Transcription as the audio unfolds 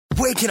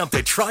waking up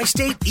the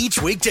Tri-State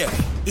each weekday.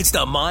 It's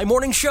the My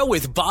Morning Show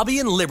with Bobby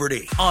and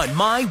Liberty on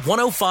My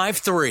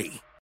 105.3.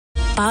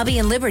 Bobby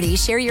and Liberty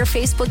share your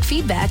Facebook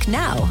feedback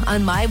now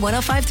on My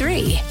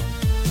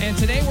 105.3. And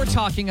today we're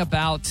talking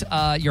about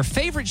your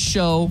favorite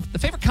show, the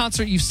favorite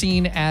concert you've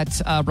seen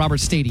at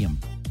Roberts Stadium.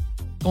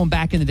 Going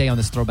back in the day on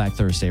this Throwback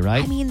Thursday,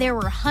 right? I mean, there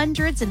were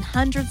hundreds and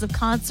hundreds of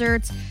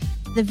concerts.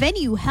 The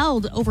venue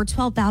held over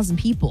 12,000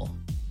 people.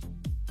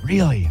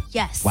 Really?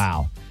 Yes.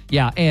 Wow.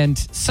 Yeah, and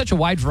such a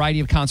wide variety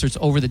of concerts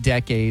over the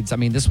decades. I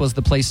mean, this was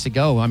the place to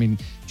go. I mean,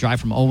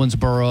 drive from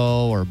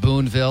Owensboro or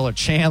Boonville or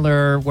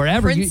Chandler,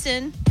 wherever.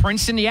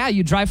 Princeton, yeah.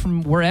 You drive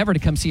from wherever to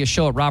come see a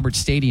show at Roberts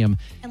Stadium.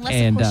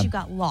 Unless, of course, you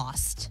got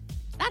lost.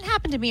 That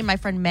happened to me and my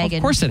friend Megan.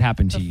 Of course it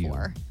happened to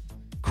before. you.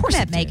 Of course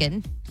it did.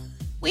 Megan.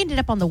 We ended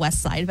up on the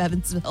west side of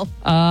Evansville.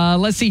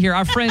 Let's see here.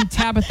 Our friend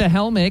Tabitha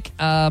Helmick,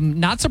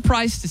 not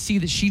surprised to see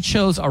that she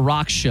chose a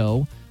rock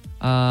show.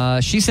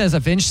 She says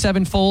Avenged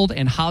Sevenfold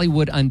and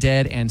Hollywood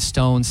Undead and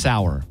Stone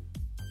Sour.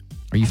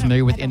 Are you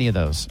familiar with any of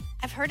those?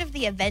 I've heard of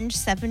the Avenged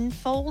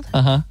Sevenfold.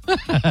 Uh-huh.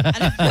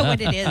 I don't know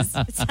what it is.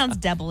 It sounds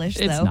devilish,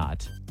 though. It's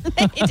not.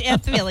 I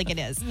feel like it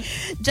is.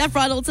 Jeff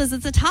Ronald says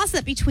it's a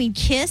toss-up between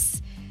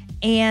Kiss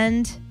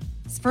and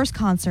his first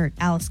concert,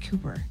 Alice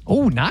Cooper.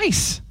 Oh,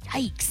 nice.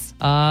 Yikes. Is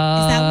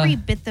that where he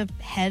bit the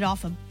head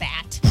off a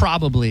bat?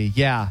 Probably,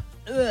 yeah.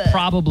 Ugh.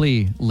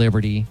 Probably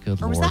Liberty.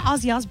 Good Lord. Or was that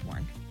Ozzy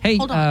Osbourne? Hey,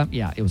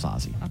 yeah, it was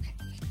Ozzy.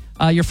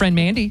 Okay. Your friend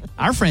Mandy,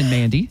 our friend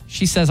Mandy,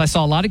 she says, I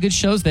saw a lot of good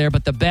shows there,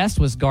 but the best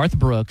was Garth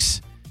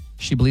Brooks.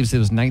 She believes it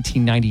was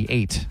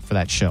 1998 for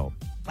that show.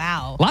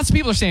 Wow. Lots of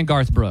people are saying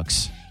Garth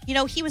Brooks. You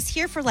know, he was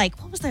here for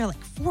 4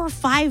 or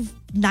 5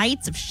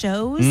 nights of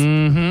shows?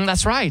 Mm-hmm,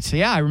 that's right.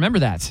 Yeah, I remember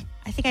that.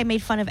 I think I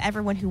made fun of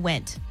everyone who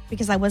went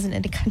because I wasn't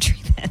into country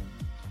then.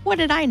 What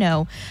did I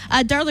know?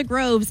 Darla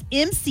Groves,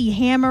 MC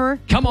Hammer,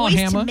 Come on, Boyz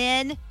Hammer. II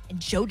Men, and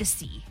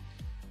Jodeci.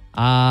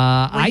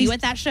 Were you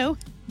at that show?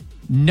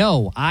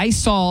 No, I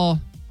saw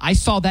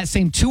that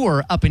same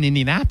tour up in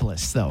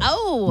Indianapolis, though.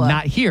 Oh.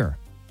 Not here.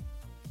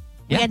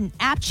 We had an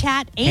app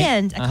chat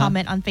and a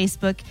comment on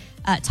Facebook.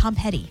 Tom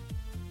Petty.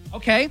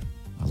 Okay.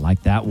 I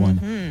like that one.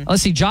 Mm-hmm.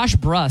 Let's see. Josh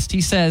Brust,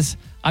 he says,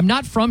 I'm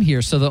not from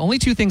here, so the only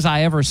 2 things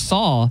I ever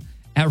saw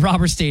at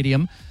Roberts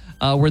Stadium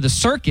were the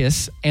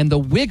circus and the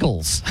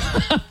Wiggles.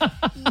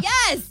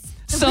 Yes.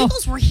 The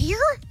Wiggles were here?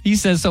 He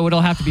says, so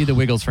it'll have to be the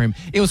Wiggles for him.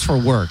 It was for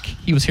work.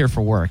 He was here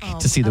for work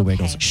to see the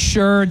Wiggles.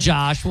 Sure,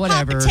 Josh,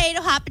 whatever.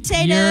 Hot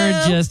potato.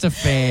 You're just a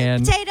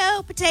fan.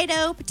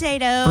 Potato.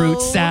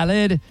 Fruit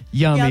salad.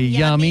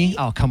 Yummy.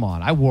 Oh, come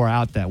on. I wore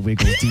out that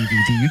Wiggles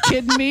DVD. You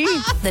kidding me?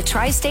 The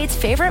Tri-State's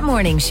favorite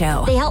morning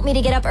show. They help me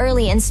to get up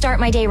early and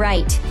start my day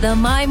right. The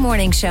My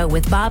Morning Show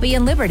with Bobby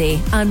and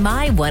Liberty on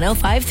My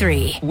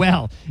 105.3.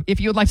 Well, if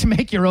you would like to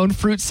make your own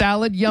fruit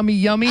salad,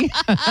 yummy,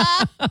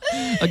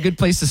 a good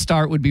place to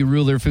start would be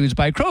Ruler Foods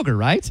by Kroger,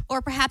 right?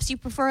 Or perhaps you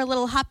prefer a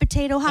little hot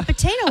potato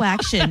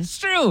action. That's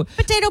true.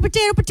 Potato.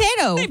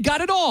 They've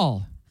got it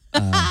all.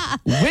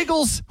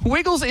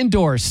 Wiggles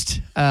endorsed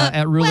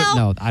at Ruler. Well,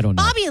 no, I don't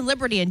know. Bobby and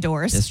Liberty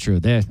endorsed. That's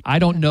true. I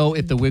don't know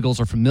if the Wiggles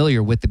are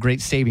familiar with the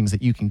great savings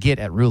that you can get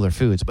at Ruler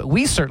Foods, but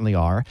we certainly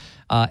are.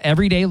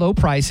 Everyday low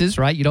prices,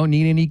 right? You don't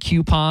need any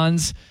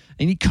coupons,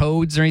 any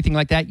codes or anything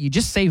like that. You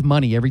just save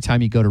money every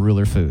time you go to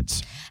Ruler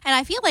Foods. And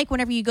I feel like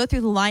whenever you go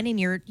through the line and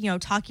you're,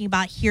 talking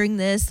about hearing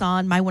this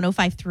on My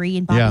 105.3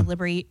 and Bobby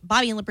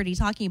and Liberty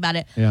talking about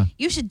it,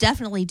 you should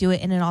definitely do it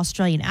in an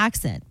Australian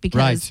accent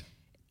because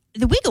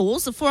the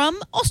Wiggles are from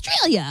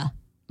Australia.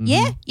 Mm-hmm.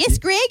 Yeah? Yes,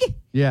 Greg?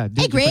 Yeah.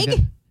 Hey,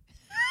 Greg.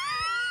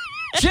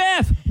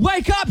 Jeff!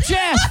 Wake up,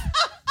 Jeff!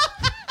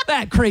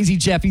 That crazy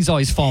Jeff, he's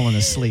always falling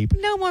asleep.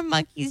 No more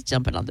monkeys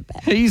jumping on the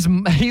bed. He's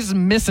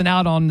missing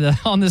out on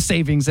the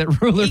savings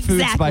at Ruler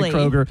Foods by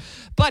Kroger.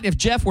 But if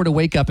Jeff were to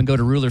wake up and go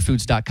to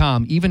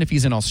rulerfoods.com, even if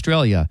he's in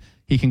Australia,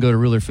 he can go to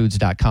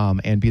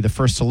rulerfoods.com and be the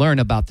first to learn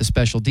about the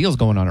special deals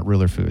going on at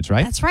Ruler Foods,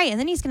 right? That's right. And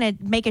then he's going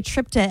to make a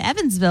trip to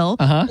Evansville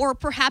or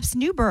perhaps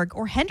Newburgh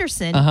or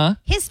Henderson,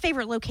 his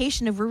favorite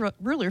location of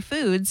Ruler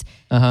Foods,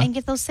 and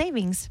get those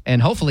savings.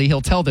 And hopefully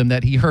he'll tell them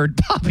that he heard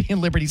Bobby and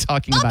Liberty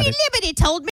talking about it. Bobby and Liberty told me.